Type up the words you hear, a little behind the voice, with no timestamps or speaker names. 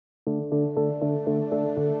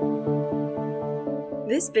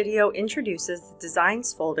This video introduces the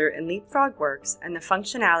Designs folder in Leapfrog Works and the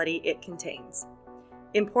functionality it contains.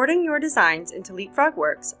 Importing your designs into Leapfrog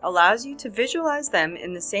Works allows you to visualize them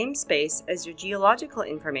in the same space as your geological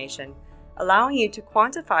information, allowing you to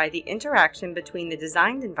quantify the interaction between the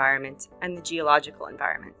designed environment and the geological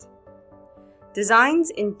environment. Designs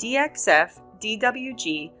in DXF,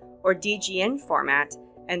 DWG, or DGN format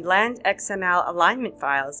and LandXML alignment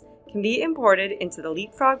files can be imported into the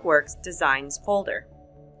Leapfrog Works Designs folder.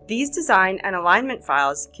 These design and alignment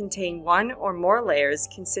files contain one or more layers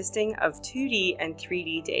consisting of 2D and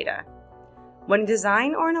 3D data. When a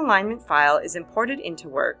design or an alignment file is imported into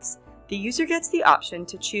Works, the user gets the option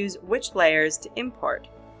to choose which layers to import.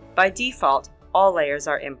 By default, all layers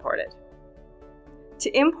are imported.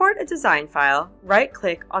 To import a design file,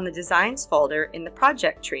 right-click on the Designs folder in the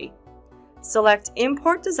project tree. Select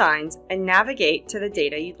Import Designs and navigate to the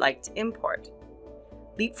data you'd like to import.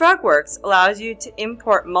 Leapfrog Works allows you to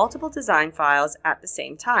import multiple design files at the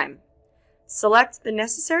same time. Select the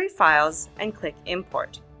necessary files and click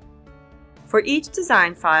Import. For each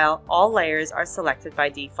design file, all layers are selected by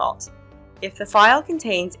default. If the file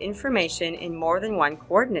contains information in more than one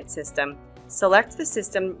coordinate system, select the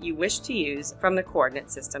system you wish to use from the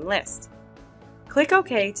coordinate system list. Click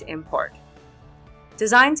OK to import.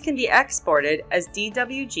 Designs can be exported as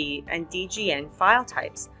DWG and DGN file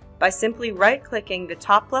types by simply right-clicking the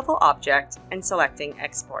top-level object and selecting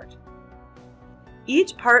Export.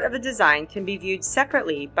 Each part of a design can be viewed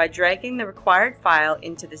separately by dragging the required file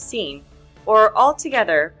into the scene, or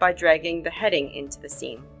altogether by dragging the heading into the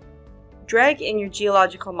scene. Drag in your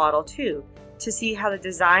geological model too to see how the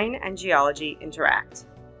design and geology interact.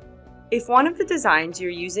 If one of the designs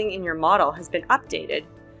you're using in your model has been updated,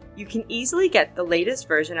 you can easily get the latest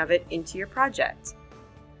version of it into your project.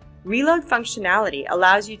 Reload functionality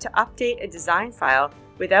allows you to update a design file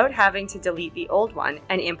without having to delete the old one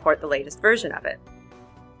and import the latest version of it.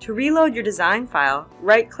 To reload your design file,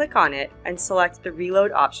 right-click on it and select the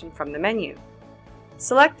Reload option from the menu.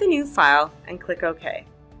 Select the new file and click OK.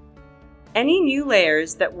 Any new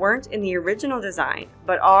layers that weren't in the original design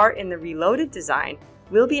but are in the reloaded design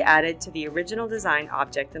will be added to the original design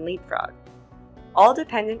object in Leapfrog. All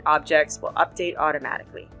dependent objects will update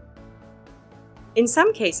automatically. In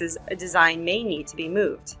some cases, a design may need to be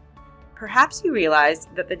moved. Perhaps you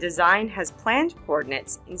realized that the design has planned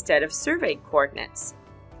coordinates instead of surveyed coordinates.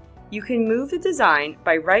 You can move the design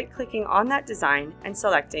by right-clicking on that design and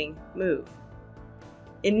selecting Move.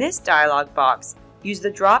 In this dialog box, use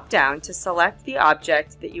the drop-down to select the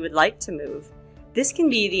object that you would like to move. This can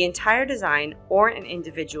be the entire design or an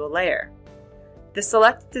individual layer. The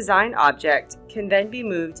selected design object can then be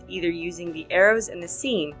moved either using the arrows in the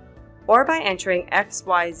scene or by entering X,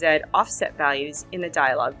 Y, Z offset values in the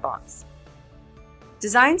dialog box.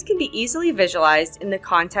 Designs can be easily visualized in the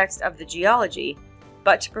context of the geology,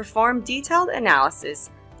 but to perform detailed analysis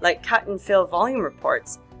like cut and fill volume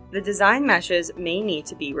reports, the design meshes may need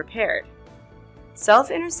to be repaired.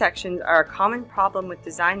 Self-intersections are a common problem with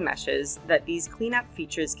design meshes that these cleanup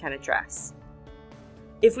features can address.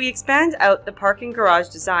 If we expand out the parking garage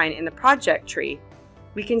design in the project tree,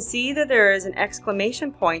 we can see that there is an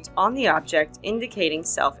exclamation point on the object indicating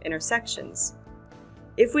self-intersections.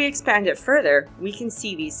 If we expand it further, we can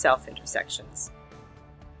see these self-intersections.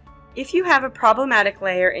 If you have a problematic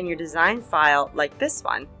layer in your design file like this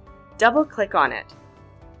one, double-click on it.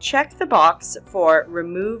 Check the box for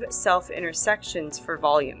Remove Self-Intersections for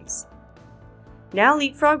volumes. Now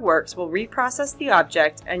Leapfrog Works will reprocess the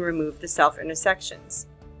object and remove the self-intersections.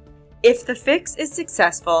 If the fix is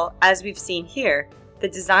successful, as we've seen here, the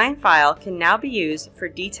design file can now be used for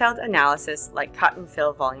detailed analysis like cut and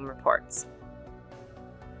fill volume reports.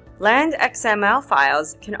 LandXML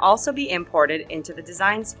files can also be imported into the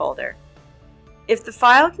Designs folder. If the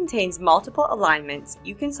file contains multiple alignments,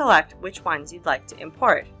 you can select which ones you'd like to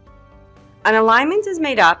import. An alignment is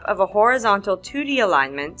made up of a horizontal 2D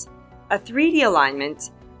alignment, a 3D alignment,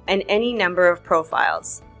 and any number of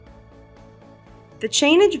profiles. The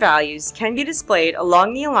chainage values can be displayed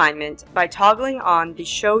along the alignment by toggling on the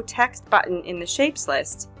Show Text button in the Shapes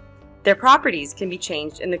list. Their properties can be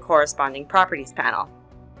changed in the corresponding Properties panel.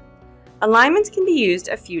 Alignments can be used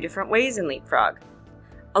a few different ways in Leapfrog.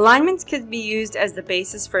 Alignments can be used as the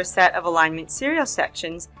basis for a set of alignment serial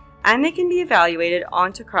sections, and they can be evaluated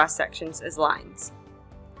onto cross-sections as lines.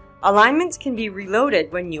 Alignments can be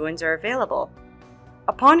reloaded when new ones are available.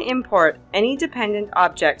 Upon import, any dependent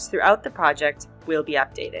objects throughout the project will be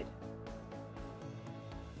updated.